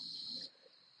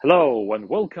Hello and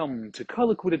welcome to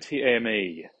Coliquidity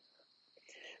AMA.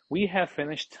 We have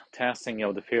finished testing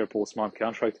of the Fairpool smart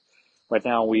contract. Right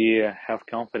now we have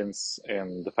confidence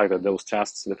in the fact that those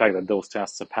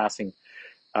tests are passing.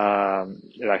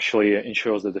 It actually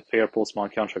ensures that the Fairpool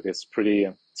smart contract is pretty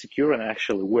secure and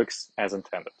actually works as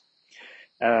intended.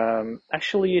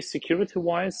 Actually,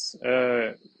 security-wise,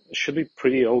 should be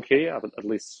pretty okay, at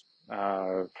least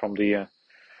from the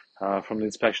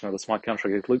inspection of the smart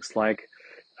contract. It looks like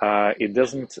it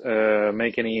doesn't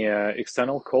make any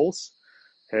external calls.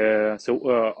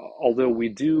 Although we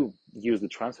do use the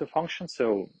transfer function,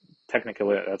 so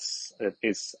technically it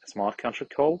is a smart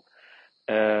contract call,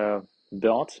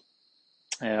 but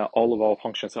all of our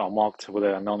functions are marked with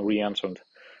a non-reentrant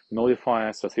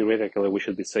modifier, so theoretically we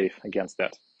should be safe against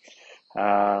that.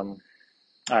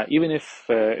 Even if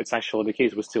it's actually the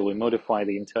case, we still modify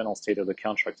the internal state of the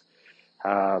contract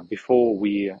before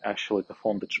we actually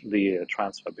perform the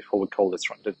transfer, before we call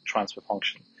the transfer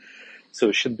function. So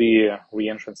it should be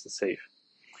re-entrance safe.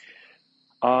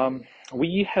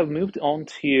 We have moved on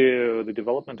to the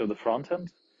development of the front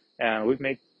end, and we've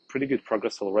made pretty good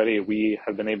progress already. We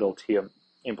have been able to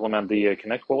implement the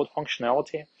Connect Wallet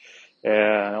functionality,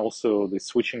 and also the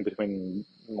switching between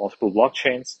multiple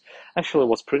blockchains. Actually, it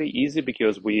was pretty easy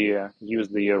because we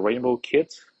used the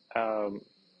RainbowKit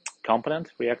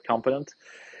React component.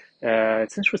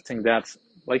 It's interesting that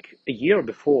like a year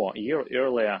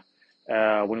earlier,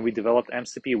 when we developed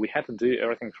MCP, we had to do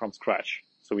everything from scratch.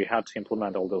 So we had to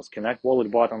implement all those Connect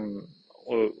Wallet button.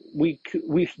 We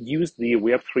used the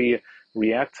Web3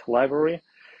 React library,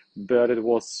 but it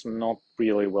was not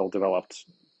really well developed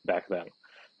back then.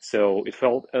 So it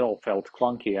all felt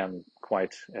clunky and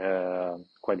quite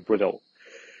brittle.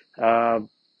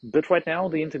 But right now,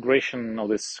 the integration of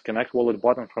this Connect Wallet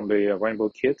button from the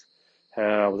RainbowKit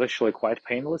was actually quite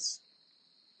painless.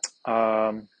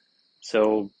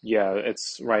 So yeah,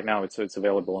 it's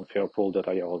available on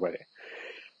fairpool.io already.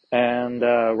 And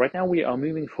right now we are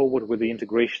moving forward with the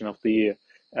integration of the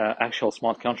actual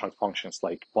smart contract functions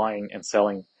like buying and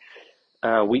selling.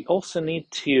 We also need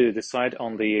to decide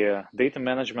on the data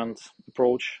management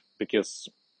approach, because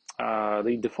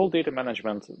the default data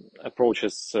management approach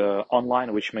is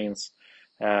online, which means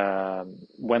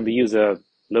when the user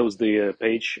loads the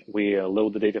page, we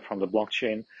load the data from the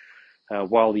blockchain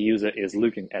while the user is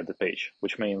looking at the page,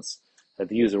 which means that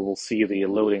the user will see the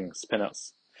loading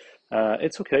spinners.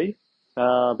 It's okay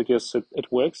because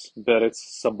it works, but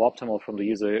it's suboptimal from the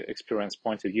user experience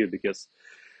point of view because,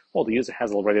 well, the user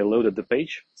has already loaded the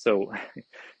page, so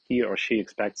he or she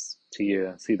expects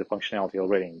to see the functionality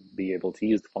already and be able to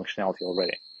use the functionality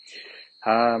already.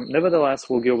 Nevertheless,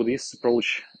 we'll go with this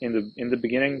approach in the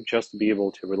beginning just to be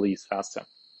able to release faster.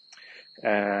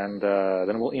 And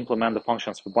then we'll implement the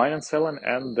functions for buying and selling,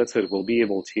 and that's it. We'll be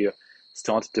able to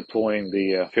start deploying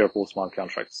the Fairpool smart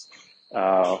contracts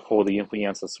for the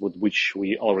influencers with which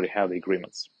we already have the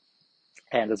agreements.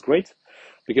 And that's great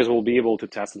because we'll be able to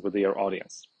test it with their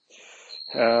audience.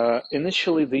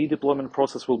 Initially, the deployment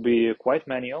process will be quite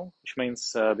manual, which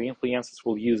means the influencers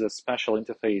will use a special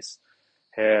interface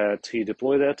to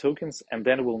deploy their tokens, and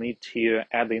then we'll need to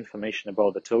add the information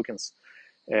about the tokens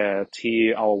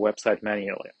to our website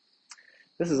manually.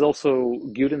 This is also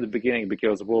good in the beginning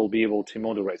because we'll be able to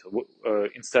moderate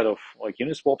instead of like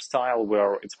Uniswap style,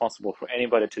 where it's possible for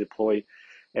anybody to deploy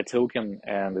a token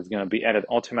and it's going to be added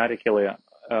automatically.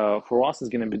 For us, it's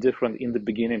going to be different in the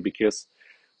beginning because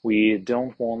we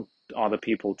don't want other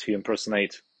people to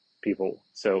impersonate people.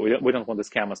 So we don't want the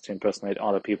scammers to impersonate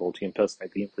other people, to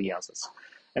impersonate the influencers.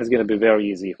 And it's going to be very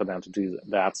easy for them to do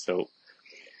that. So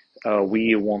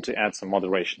we want to add some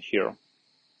moderation here.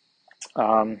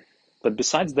 But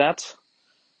besides that,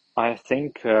 I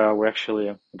think we're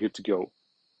actually good to go.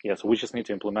 Yeah, so we just need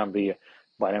to implement the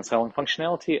buying and selling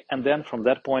functionality. And then from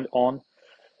that point on,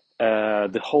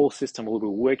 the whole system will be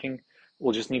working.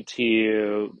 We'll just need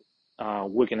to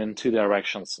working in two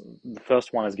directions. The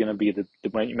first one is going to be the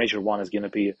major one is going to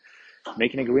be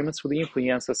making agreements with the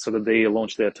influencers so that they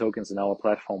launch their tokens in our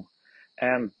platform.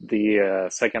 And the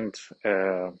second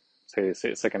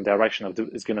direction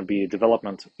is going to be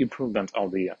improvement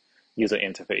of the user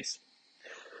interface.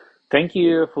 Thank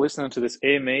you for listening to this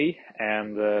AMA,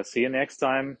 and see you next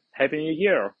time. Happy New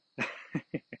Year!